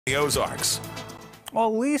The Ozarks. Well,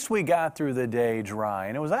 at least we got through the day dry,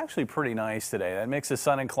 and it was actually pretty nice today. That mix of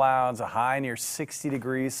sun and clouds, a high near 60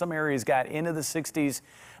 degrees. Some areas got into the 60s.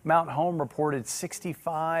 Mount Home reported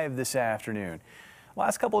 65 this afternoon.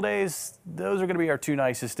 Last couple of days, those are going to be our two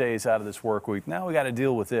nicest days out of this work week. Now we got to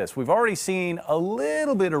deal with this. We've already seen a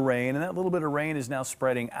little bit of rain, and that little bit of rain is now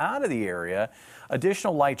spreading out of the area.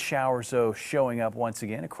 Additional light showers, though, showing up once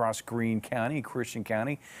again across Greene County, Christian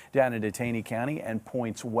County, down into Taney County and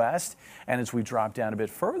points west. And as we drop down a bit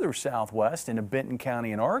further southwest into Benton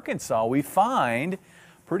County in Arkansas, we find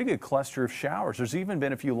pretty good cluster of showers. There's even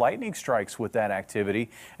been a few lightning strikes with that activity,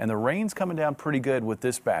 and the rain's coming down pretty good with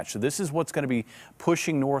this batch. So this is what's going to be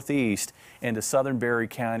pushing northeast into southern Barry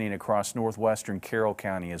County and across northwestern Carroll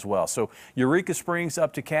County as well. So Eureka Springs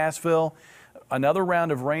up to Cassville. Another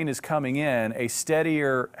round of rain is coming in, a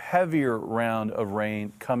steadier, heavier round of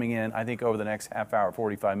rain coming in, I think, over the next half hour,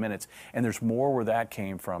 45 minutes. And there's more where that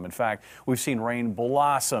came from. In fact, we've seen rain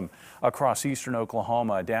blossom across eastern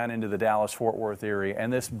Oklahoma, down into the Dallas-Fort Worth area.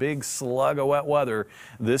 And this big slug of wet weather,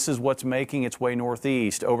 this is what's making its way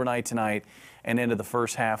northeast overnight tonight and into the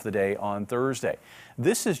first half of the day on Thursday.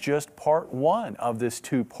 This is just part one of this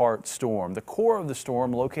two-part storm. The core of the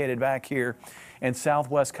storm located back here in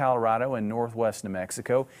southwest Colorado and northwest New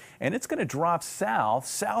Mexico, and it's going to drop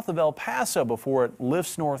south of El Paso before it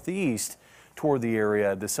lifts northeast toward the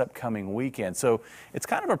area this upcoming weekend. So it's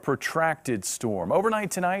kind of a protracted storm. Overnight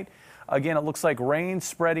tonight, again, it looks like rain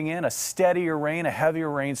spreading in, a steadier rain, a heavier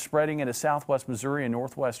rain spreading into southwest Missouri and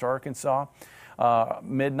northwest Arkansas.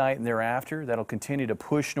 Midnight and thereafter, that'll continue to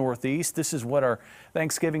push northeast. This is what our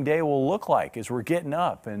Thanksgiving Day will look like as we're getting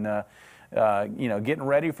up and getting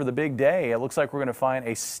ready for the big day. It looks like we're going to find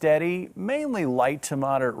a steady, mainly light to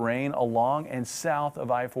moderate rain along and south of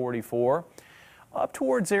I-44. Up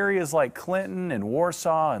towards areas like Clinton and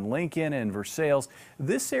Warsaw and Lincoln and Versailles.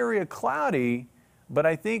 This area cloudy, but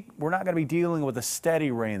I think we're not going to be dealing with a steady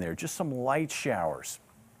rain there, just some light showers,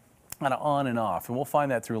 kind of on and off, and we'll find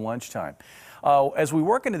that through lunchtime. As we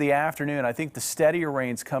work into the afternoon, I think the steadier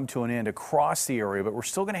rains come to an end across the area, but we're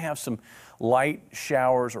still going to have some light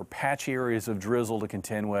showers or patchy areas of drizzle to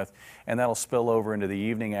contend with, and that'll spill over into the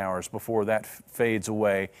evening hours before that fades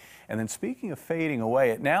away. And then speaking of fading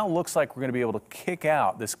away, it now looks like we're going to be able to kick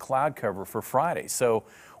out this cloud cover for Friday. So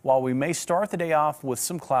while we may start the day off with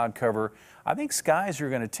some cloud cover, I think skies are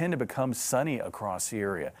going to tend to become sunny across the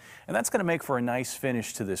area. And that's going to make for a nice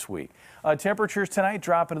finish to this week. Temperatures tonight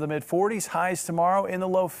drop into the mid-40s, highs tomorrow in the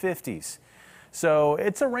low 50s. So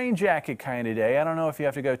it's a rain jacket kind of day. I don't know if you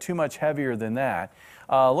have to go too much heavier than that.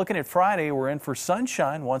 Looking at Friday, we're in for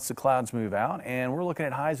sunshine once the clouds move out, and we're looking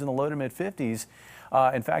at highs in the low to mid-50s.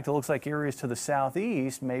 In fact, it looks like areas to the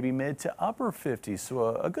southeast, maybe mid to upper 50s.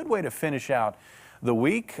 So a good way to finish out the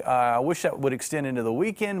week. I wish that would extend into the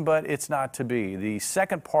weekend, but it's not to be. The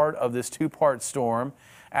second part of this two-part storm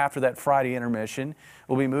after that Friday intermission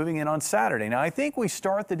will be moving in on Saturday. Now, I think we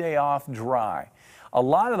start the day off dry. A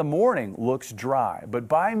lot of the morning looks dry, but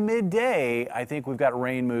by midday, I think we've got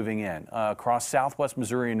rain moving in. Across southwest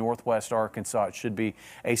Missouri and northwest Arkansas, it should be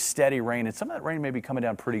a steady rain, and some of that rain may be coming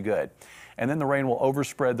down pretty good. And then the rain will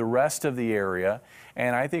overspread the rest of the area,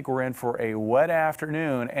 and I think we're in for a wet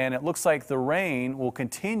afternoon, and it looks like the rain will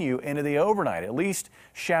continue into the overnight. At least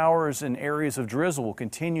showers and areas of drizzle will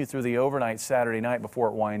continue through the overnight Saturday night before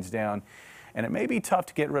it winds down. And it may be tough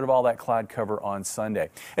to get rid of all that cloud cover on Sunday.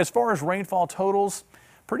 As far as rainfall totals,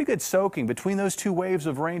 pretty good soaking between those two waves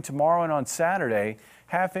of rain tomorrow and on Saturday.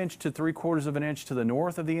 ½ inch to 3/4 of an inch to the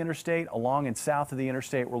north of the interstate. Along and south of the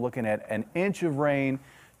interstate, we're looking at an inch of rain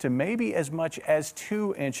to maybe as much as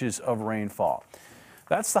 2 inches of rainfall.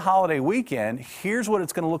 That's the holiday weekend. Here's what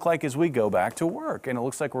it's going to look like as we go back to work. And it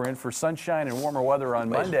looks like we're in for sunshine and warmer weather on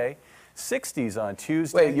Monday. 60s on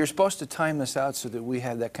Tuesday. Wait, you're supposed to time this out so that we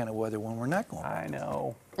have that kind of weather when we're not going. I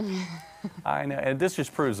know. I know. And this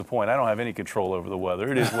just proves the point. I don't have any control over the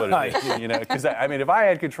weather. It is what it is. You know, because I mean, if I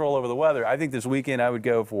had control over the weather, I think this weekend I would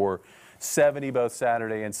go for 70 both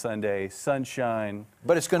Saturday and Sunday, sunshine.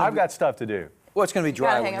 But it's going to. I've got stuff to do. Well, it's going to be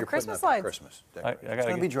dry when you're Christmas putting up lights. Christmas. It's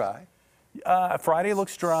going to be dry. Friday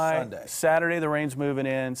looks dry. Sunday. Saturday the rain's moving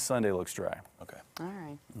in. Sunday looks dry. Okay. All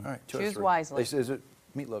right. All right. Choose wisely.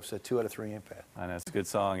 Meatloaf said 2 out of 3 ain't bad. I know, it's a good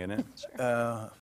song, isn't it?